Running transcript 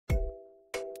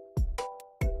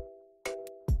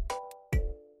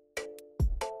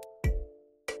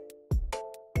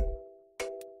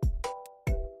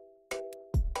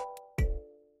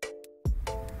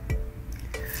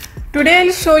Today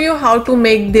I'll show you how to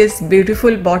make this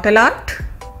beautiful bottle art.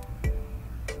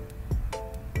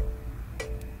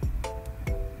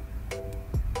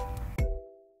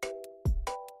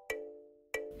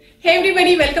 Hey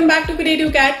everybody, welcome back to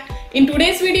Creative Cat. In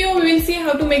today's video we will see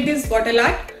how to make this bottle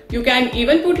art. You can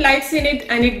even put lights in it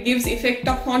and it gives effect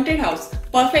of haunted house.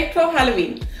 Perfect for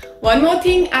Halloween. One more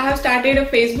thing, I have started a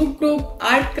Facebook group,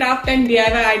 Art, Craft and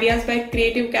DIY Ideas by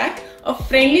Creative Cat, a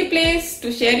friendly place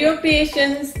to share your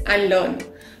creations and learn.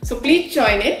 So please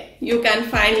join it. You can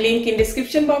find link in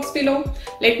description box below.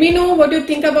 Let me know what you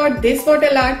think about this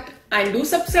bottle art and do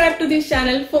subscribe to this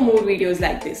channel for more videos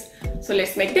like this. So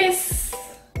let's make this.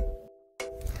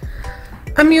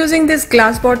 I'm using this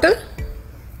glass bottle.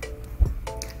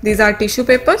 These are tissue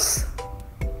papers.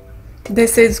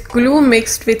 This is glue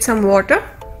mixed with some water.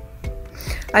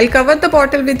 I'll cover the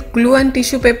bottle with glue and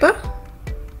tissue paper.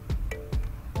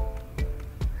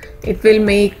 It will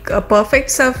make a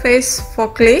perfect surface for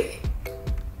clay.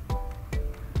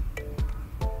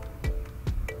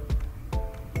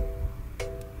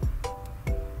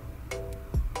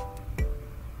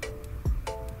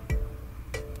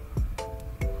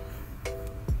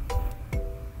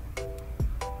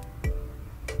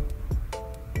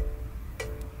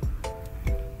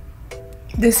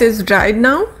 This is dried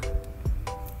now.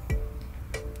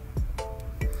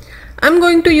 I'm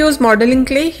going to use modeling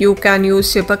clay. You can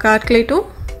use Shilpkaar clay too.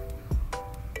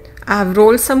 I have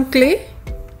rolled some clay.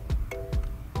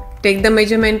 Take the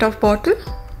measurement of bottle.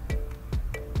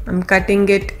 I'm cutting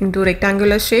it into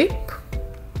rectangular shape.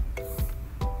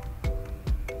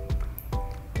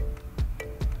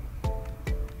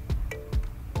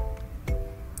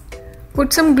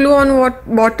 Put some glue on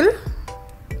bottle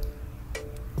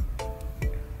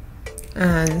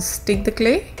and stick the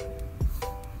clay.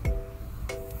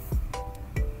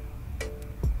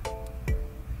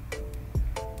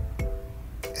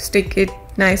 Stick it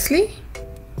nicely.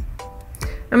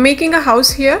 I'm making a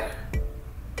house here.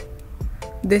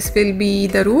 This will be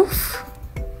the roof.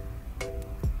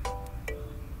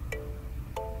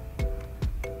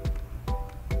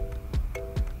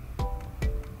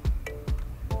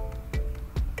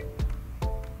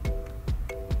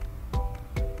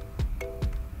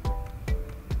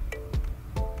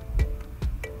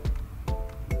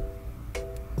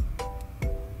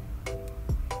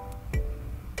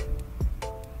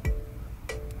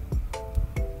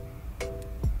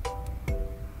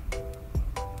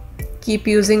 Keep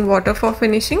using water for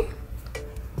finishing.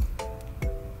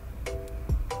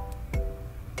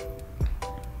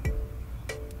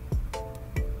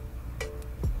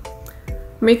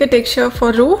 Make a texture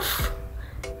for roof.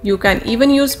 You can even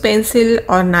use pencil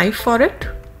or knife for it.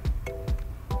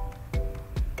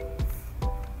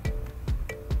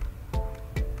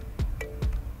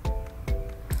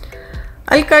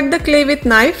 I'll cut the clay with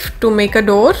knife to make a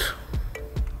door.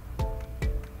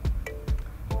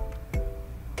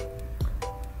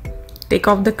 Take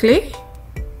off the clay.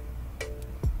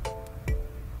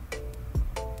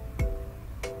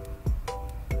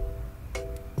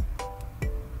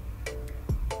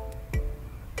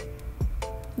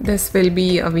 This will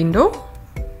be a window.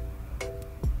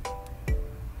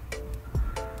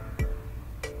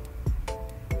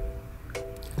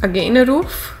 Again a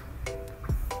roof.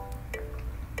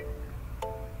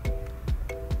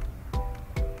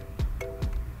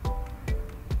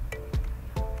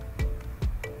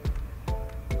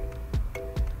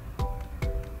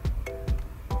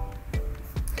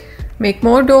 Make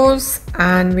more doors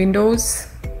and windows.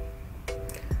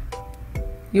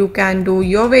 You can do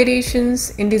your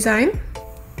variations in design.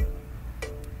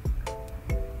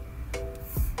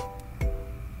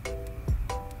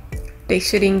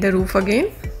 Texturing the roof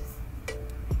again.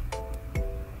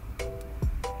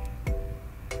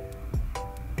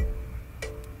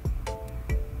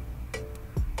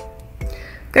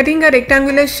 Cutting a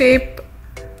rectangular shape,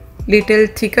 little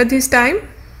thicker this time.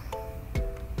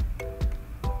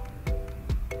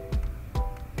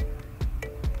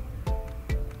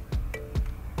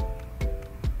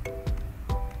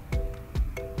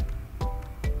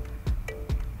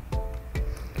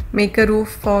 Make a roof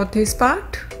for this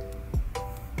part.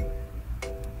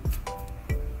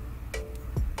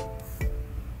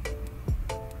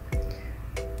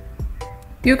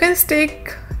 You can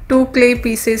stick 2 clay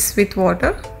pieces with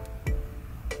water.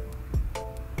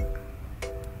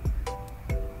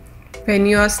 When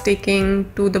you are sticking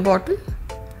to the bottle,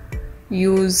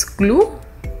 use glue.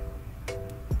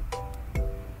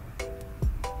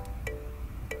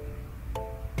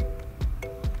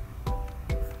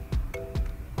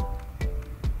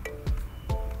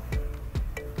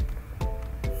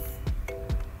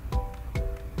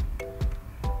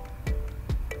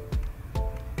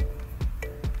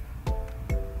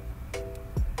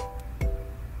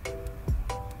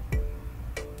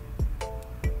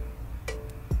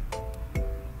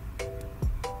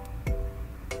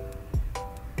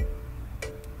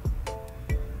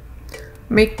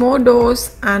 Make more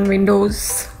doors and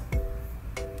windows.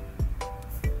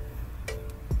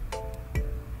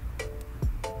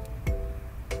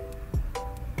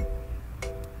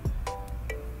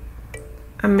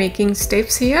 I'm making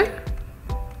steps here.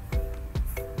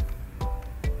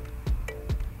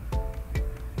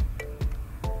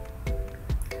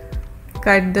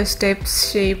 Cut the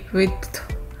steps shape with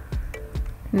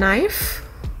knife.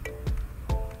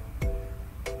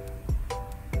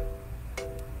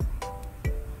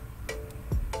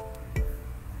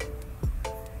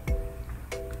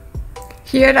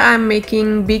 Here I am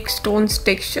making big stones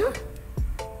texture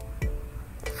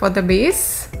for the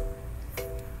base.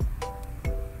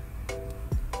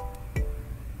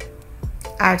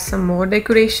 Add some more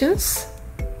decorations.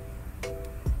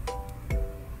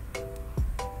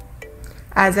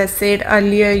 As I said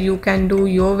earlier, you can do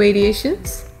your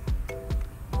variations.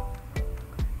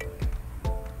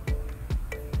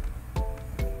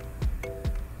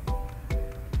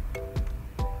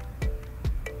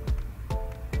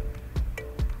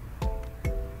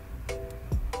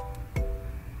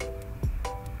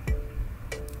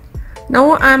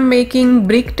 Now I am making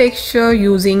brick texture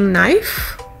using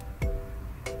knife.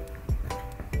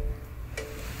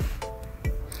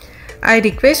 I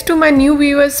request to my new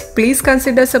viewers, please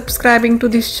consider subscribing to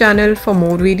this channel for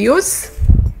more videos.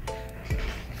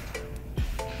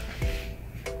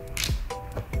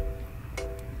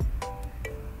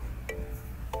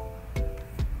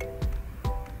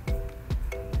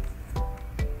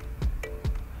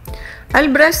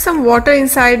 I'll brush some water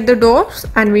inside the doors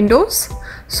and windows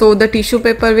so the tissue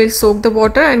paper will soak the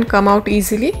water and come out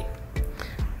easily,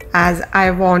 as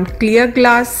I want clear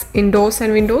glass in doors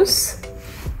and windows.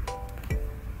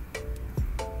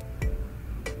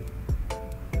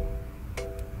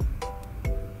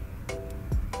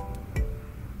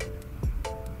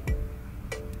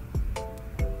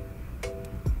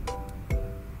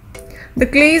 The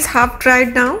clay is half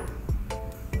dried now.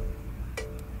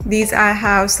 These I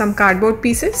have some cardboard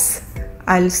pieces.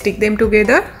 I'll stick them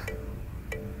together.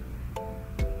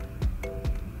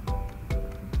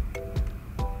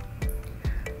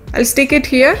 I'll stick it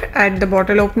here at the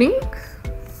bottle opening.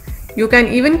 You can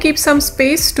even keep some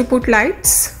space to put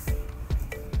lights.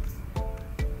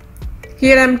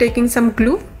 Here I am taking some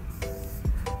glue.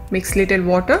 Mix little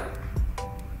water.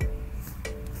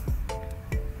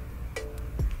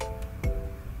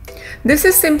 This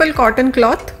is simple cotton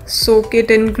cloth. Soak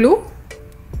it in glue.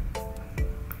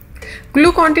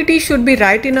 Glue quantity should be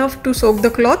right enough to soak the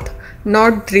cloth,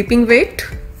 not dripping wet.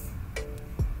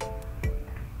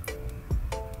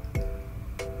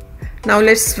 Now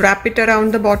let's wrap it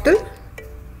around the bottle.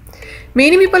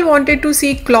 Many people wanted to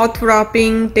see cloth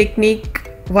wrapping technique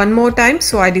one more time,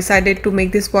 so I decided to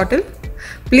make this bottle.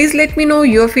 Please let me know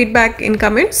your feedback in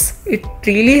comments. It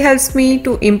really helps me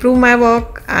to improve my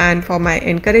work and for my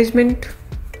encouragement.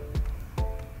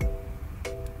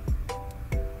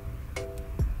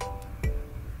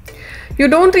 You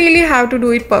don't really have to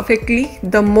do it perfectly.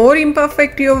 The more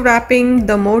imperfect your wrapping,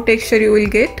 the more texture you will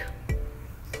get.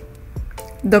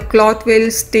 The cloth will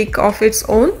stick of its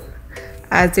own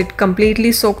as it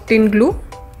completely soaked in glue,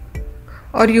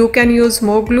 or you can use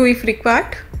more glue if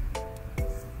required.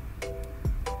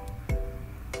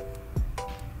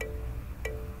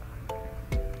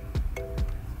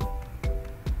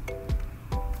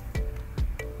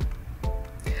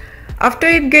 After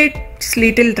it gets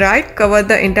little dry, cover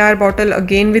the entire bottle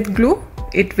again with glue.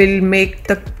 It will make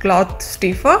the cloth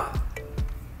stiffer.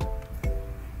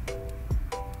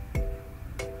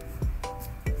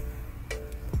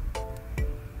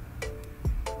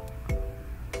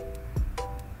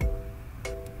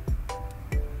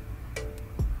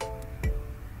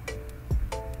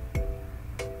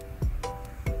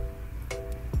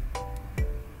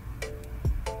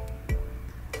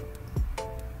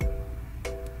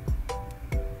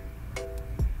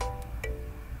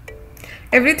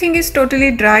 Everything is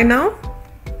totally dry now.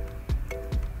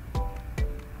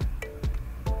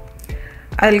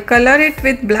 I'll color it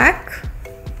with black.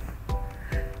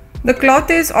 The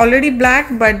cloth is already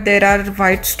black, but there are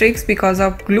white streaks because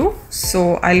of glue,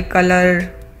 so I'll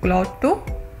color cloth too.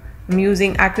 I'm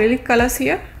using acrylic colors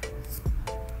here.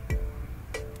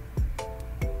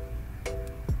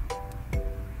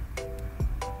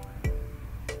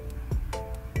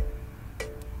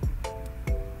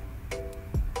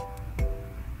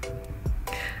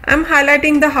 I'm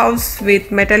highlighting the house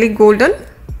with metallic golden.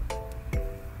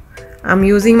 I'm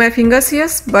using my fingers here,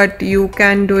 but you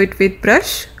can do it with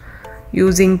brush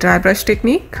using dry brush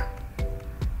technique.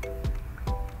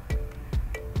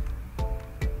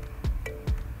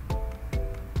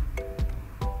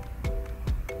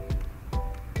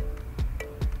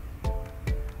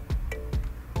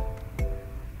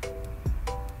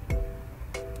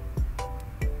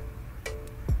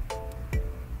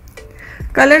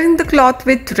 Coloring the cloth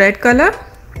with red color,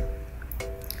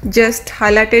 just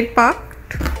highlighted part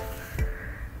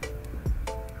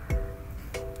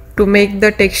to make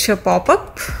the texture pop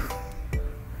up.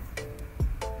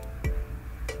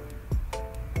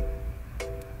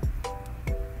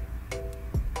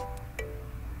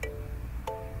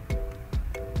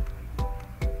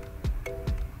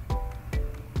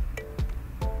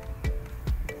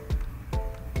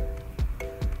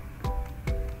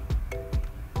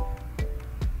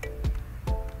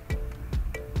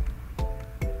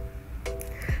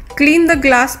 Clean the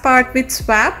glass part with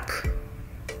swab.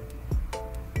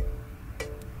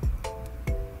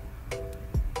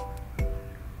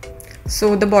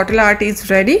 So the bottle art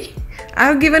is ready. I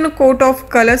have given a coat of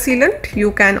color sealant.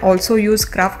 You can also use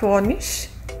craft varnish.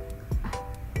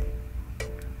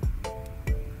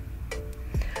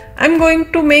 I'm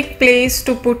going to make place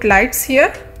to put lights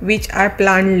here, which are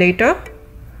planned later.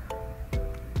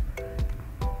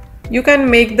 You can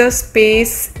make the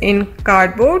space in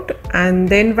cardboard and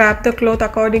then wrap the cloth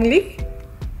accordingly.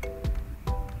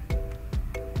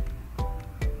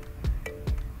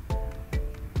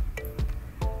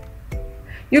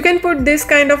 You can put this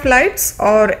kind of lights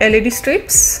or LED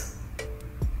strips.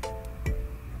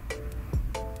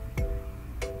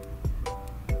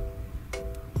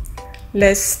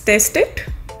 Let's test it.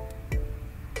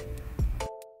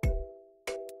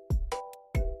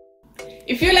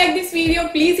 If you like this video,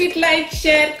 please hit like,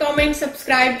 share, comment,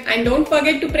 subscribe, and don't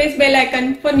forget to press bell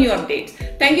icon for new updates.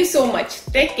 Thank you so much.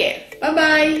 Take care. Bye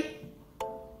bye.